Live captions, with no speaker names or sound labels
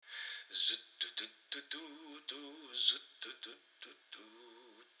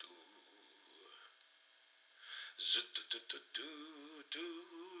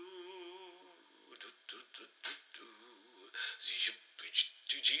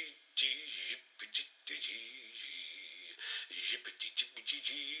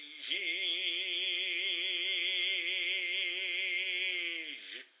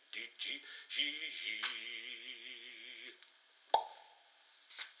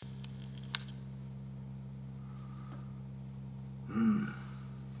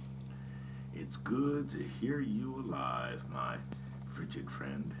It's good to hear you alive, my frigid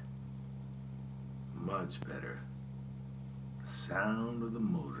friend. Much better. The sound of the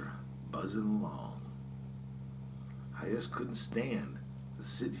motor buzzing along. I just couldn't stand to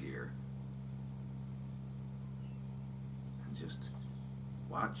sit here and just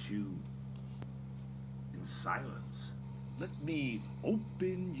watch you in silence. Let me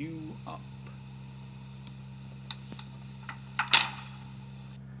open you up.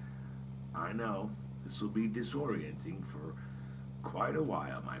 I know this will be disorienting for quite a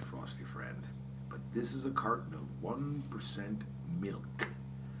while, my frosty friend, but this is a carton of 1% milk,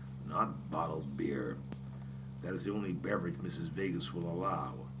 not bottled beer. That is the only beverage Mrs. Vegas will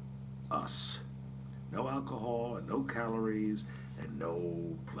allow us. No alcohol and no calories and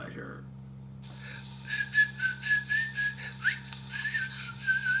no pleasure.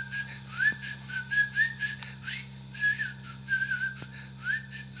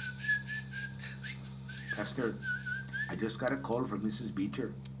 Pastor, I just got a call from Mrs.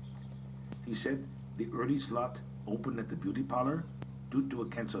 Beecher. He said the early slot opened at the beauty parlor due to a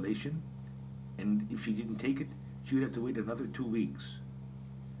cancellation, and if she didn't take it, she would have to wait another 2 weeks.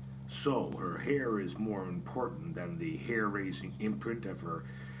 So her hair is more important than the hair raising imprint of her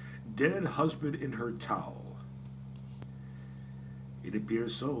dead husband in her towel. It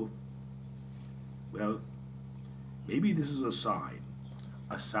appears so. Well, maybe this is a sign.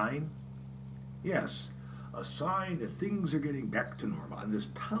 A sign? Yes, a sign that things are getting back to normal and this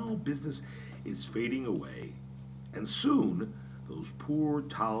towel business is fading away. And soon, those poor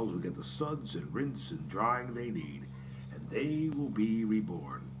towels will get the suds and rinse and drying they need, and they will be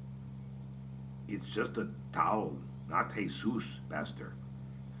reborn. It's just a towel, not Jesus, Pastor.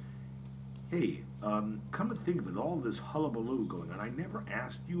 Hey, come to think of it, all this hullabaloo going on, I never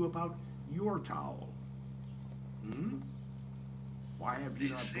asked you about your towel. Hmm? Why have you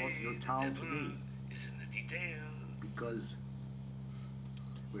not brought your towel to me? Is in the detail. Because,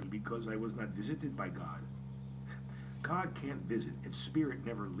 well, because I was not visited by God. God can't visit if spirit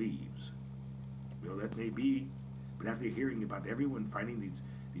never leaves. Well, that may be, but after hearing about everyone finding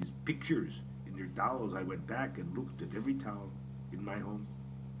these pictures in their towels, I went back and looked at every towel in my home.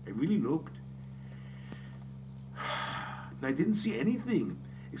 I really looked. And I didn't see anything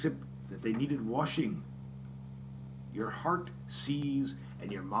except that they needed washing. Your heart sees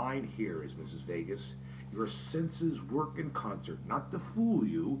and your mind hears, Mrs. Vegas. Your senses work in concert, not to fool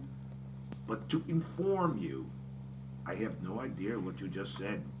you, but to inform you. I have no idea what you just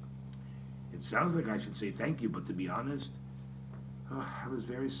said. It sounds like I should say thank you, but to be honest, I was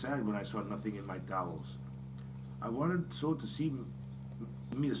very sad when I saw nothing in my towels. I wanted so to see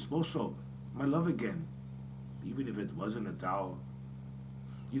mi esposo, my love again, even if it wasn't a towel.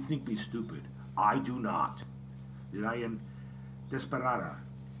 You think me stupid. I do not. That I am desperada.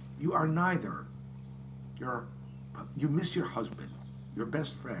 You are neither. You're, you miss your husband, your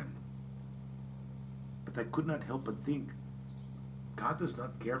best friend. But I could not help but think, God does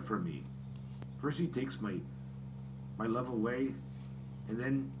not care for me. First he takes my love away, and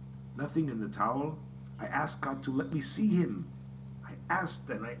then nothing in the towel. I asked God to let me see him. I asked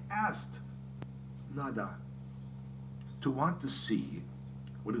and I asked. Nada. To want to see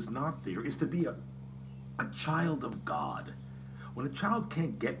what is not there is to be a child of God. When a child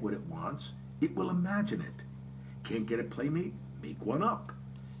can't get what it wants, it will imagine it. Can't get a playmate? Make one up.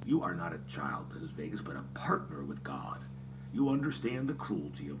 You are not a child, Mrs. Vegas, but a partner with God. You understand the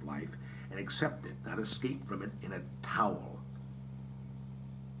cruelty of life and accept it, not escape from it in a towel.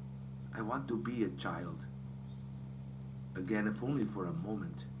 I want to be a child. Again, if only for a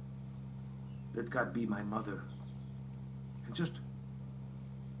moment. Let God be my mother. And just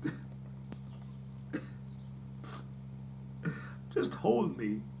hold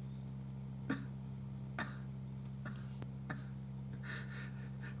me.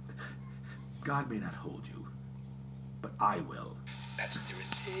 God may not hold you, but I will. Pastor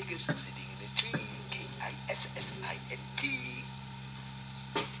in Vegas, sitting in a tree. Kissint.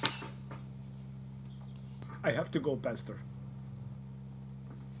 I have to go, Pastor.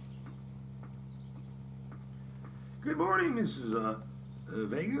 Good morning, Mrs.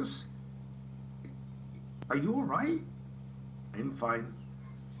 Vegas. Are you all right? I'm fine.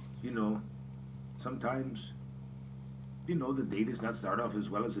 You know, sometimes, the day does not start off as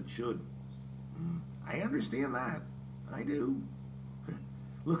well as it should. I understand that. I do.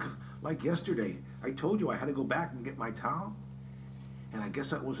 Look, like yesterday, I told you I had to go back and get my towel, and I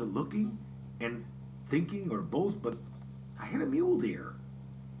guess I wasn't looking and thinking or both, but I hit a mule deer.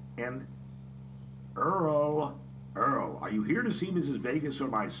 And Earl, are you here to see Mrs. Vegas or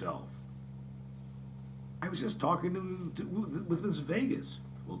myself? I was just talking with Mrs. Vegas.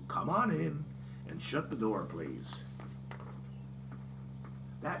 Well, come on in and shut the door, please.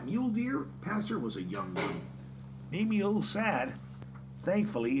 That mule deer, Pastor, was a young one. Made me a little sad.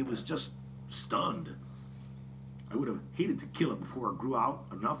 Thankfully, it was just stunned. I would have hated to kill it before it grew out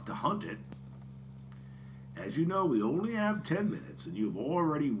enough to hunt it. As you know, we only have 10 minutes, and you've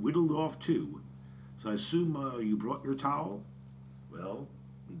already whittled off 2. So I assume you brought your towel? Well,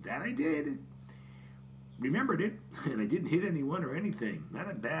 that I did. Remembered it, and I didn't hit anyone or anything.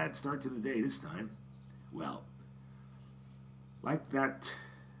 Not a bad start to the day this time. Well, like that,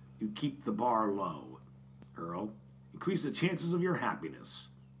 you keep the bar low, Earl. Increase the chances of your happiness.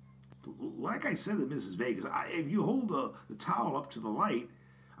 Like I said to Mrs. Vegas, if you hold the towel up to the light,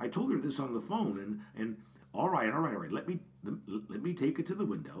 I told her this on the phone, and all right. Let me take it to the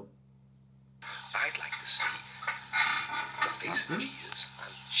window. I'd like to see the face of Jesus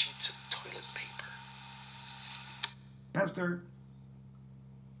on sheets of toilet paper. Pastor.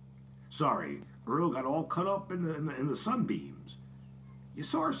 Sorry, Earl got all cut up in the sunbeams. You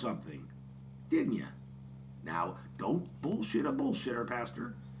saw something, didn't you? Now, don't bullshit a bullshitter,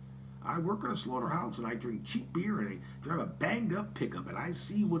 Pastor. I work in a slaughterhouse and I drink cheap beer and I drive a banged up pickup and I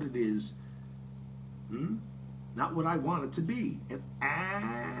see what it is. Not what I want it to be.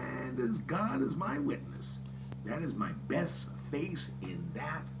 And as God is my witness, that is my best face in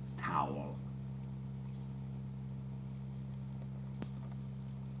that towel.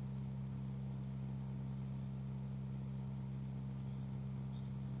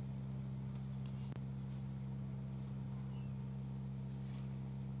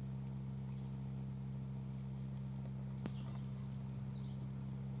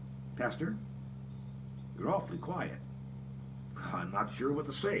 Pastor, you're awfully quiet. I'm not sure what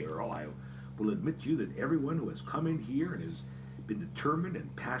to say, Earl. I will admit to you that everyone who has come in here and has been determined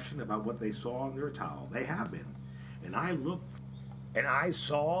and passionate about what they saw on their towel, they have been. And I looked and I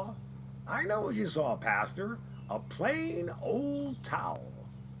know what you saw, Pastor, a plain old towel.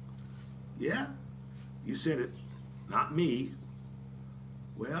 Yeah, you said it, not me.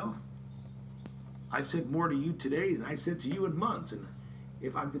 Well, I said more to you today than I said to you in months, and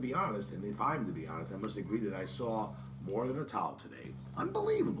if I'm to be honest, I must agree that I saw more than a towel today.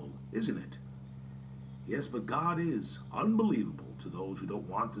 Unbelievable, isn't it? Yes, but God is unbelievable to those who don't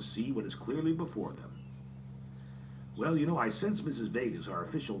want to see what is clearly before them. Well, you know, I sense Mrs. Vegas, our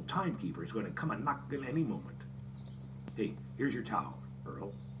official timekeeper, is going to come a knocking any moment. Hey, here's your towel,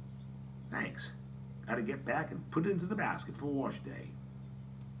 Earl. Thanks. Got to get back and put it into the basket for wash day.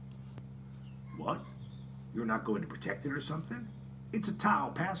 What? You're not going to protect it or something? It's a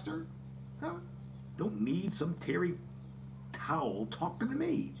towel, Pastor. Huh? Don't need some terry towel talking to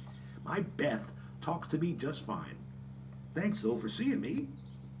me. My Beth talks to me just fine. Thanks, though, for seeing me.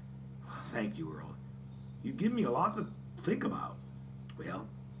 Thank you, Earl. You give me a lot to think about. Well,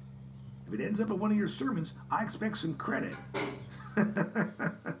 if it ends up in one of your sermons, I expect some credit.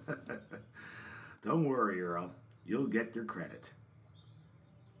 Don't worry, Earl. You'll get your credit.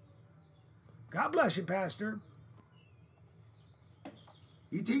 God bless you, Pastor.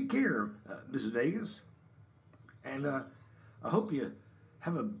 You take care, Mrs. Vegas. And I hope you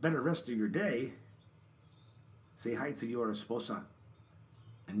have a better rest of your day. Say hi to your esposa.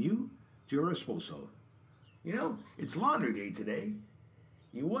 And you to your esposo. You know, it's laundry day today.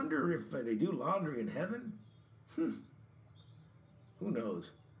 You wonder if they do laundry in heaven? Who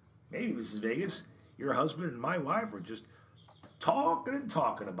knows? Maybe, Mrs. Vegas, your husband and my wife were just talking and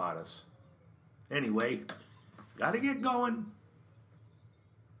talking about us. Anyway, gotta get going.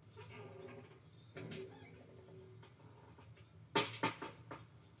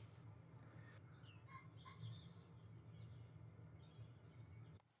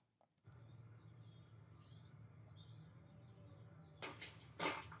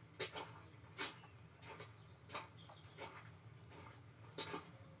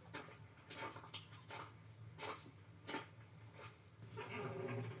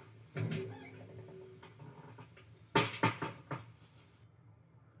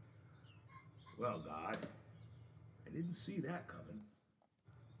 Well, God, I didn't see that coming.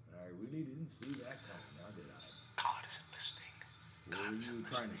 I really didn't see that coming, now did I? God isn't listening. Were you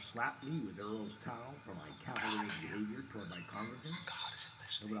trying to slap me with Earl's towel for my cavalier behavior toward my congregants? God isn't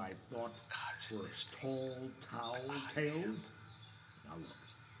And listening. what I thought God isn't were listening. tall towel tales? Now look,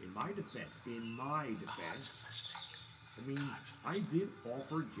 in my defense, God isn't listening. I mean, I did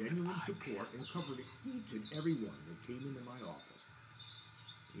offer genuine support and comfort to each and every one that came into my office,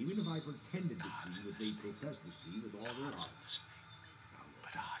 even if I pretended to see what they professed to see with all their hearts. Now,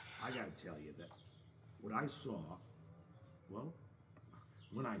 look, I gotta tell you that what I saw, well,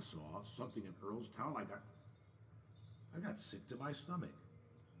 when I saw something in Earl's towel, I got sick to my stomach.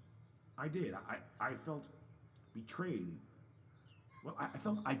 I did. I felt betrayed. Well, I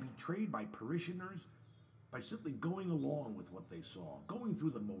felt I betrayed my parishioners by simply going along with what they saw, going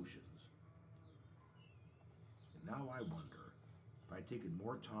through the motions. And now I wonder if I'd taken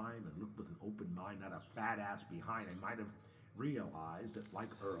more time and looked with an open mind, not a fat ass behind, I might have realized that, like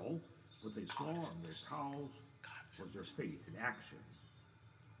Earl, what they saw on their towels was their faith in action,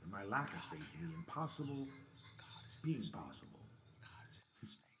 and my lack of faith in the impossible being possible.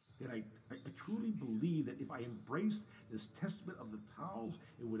 Yet I truly believe that if I embraced this testament of the towels,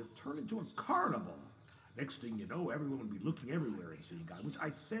 it would have turned into a carnival. Next thing you know, everyone would be looking everywhere and seeing God, which I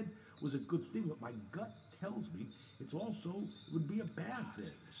said was a good thing, but my gut tells me it would be a bad thing.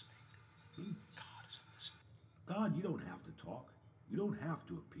 See? God, you don't have to talk. You don't have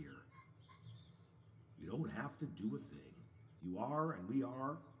to appear. You don't have to do a thing. You are and we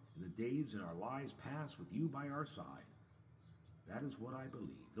are, in the days in our lives past with you by our side. That is what I believe.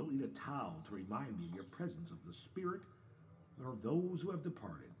 Don't need a towel to remind me of your presence of the Spirit or of those who have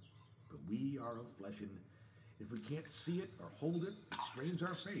departed. But we are of flesh, and if we can't see it or hold it, it strains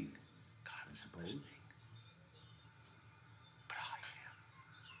our faith, I suppose. But I am.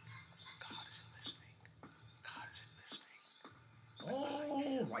 God isn't listening. God isn't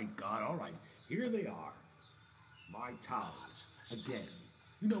listening. All right, God, all right. Here they are. My towels. Again.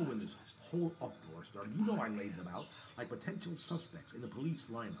 You know when this whole uproar started, you know I laid them out like potential suspects in the police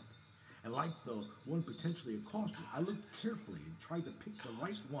lineup. And like the one potentially accosted, I looked carefully and tried to pick the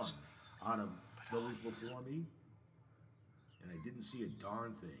right one out of those before me. And I didn't see a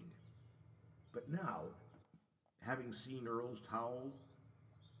darn thing. But now, having seen Earl's towel,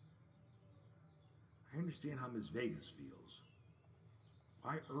 I understand how Miss Vegas feels.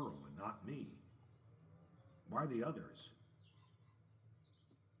 Why Earl and not me? Why the others?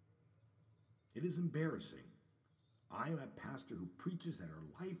 It is embarrassing. I am a pastor who preaches that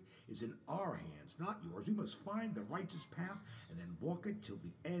our life is in our hands, not yours. We must find the righteous path and then walk it till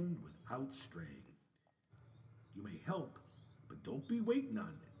the end without straying. You may help, but don't be waiting on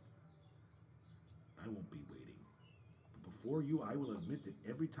it. I won't be waiting. But before you, I will admit that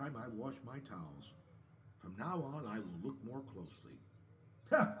every time I wash my towels, from now on, I will look more closely.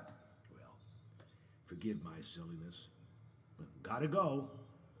 Ha! Well, forgive my silliness, but gotta go.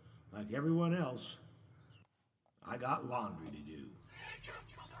 Like everyone else, I got laundry to do.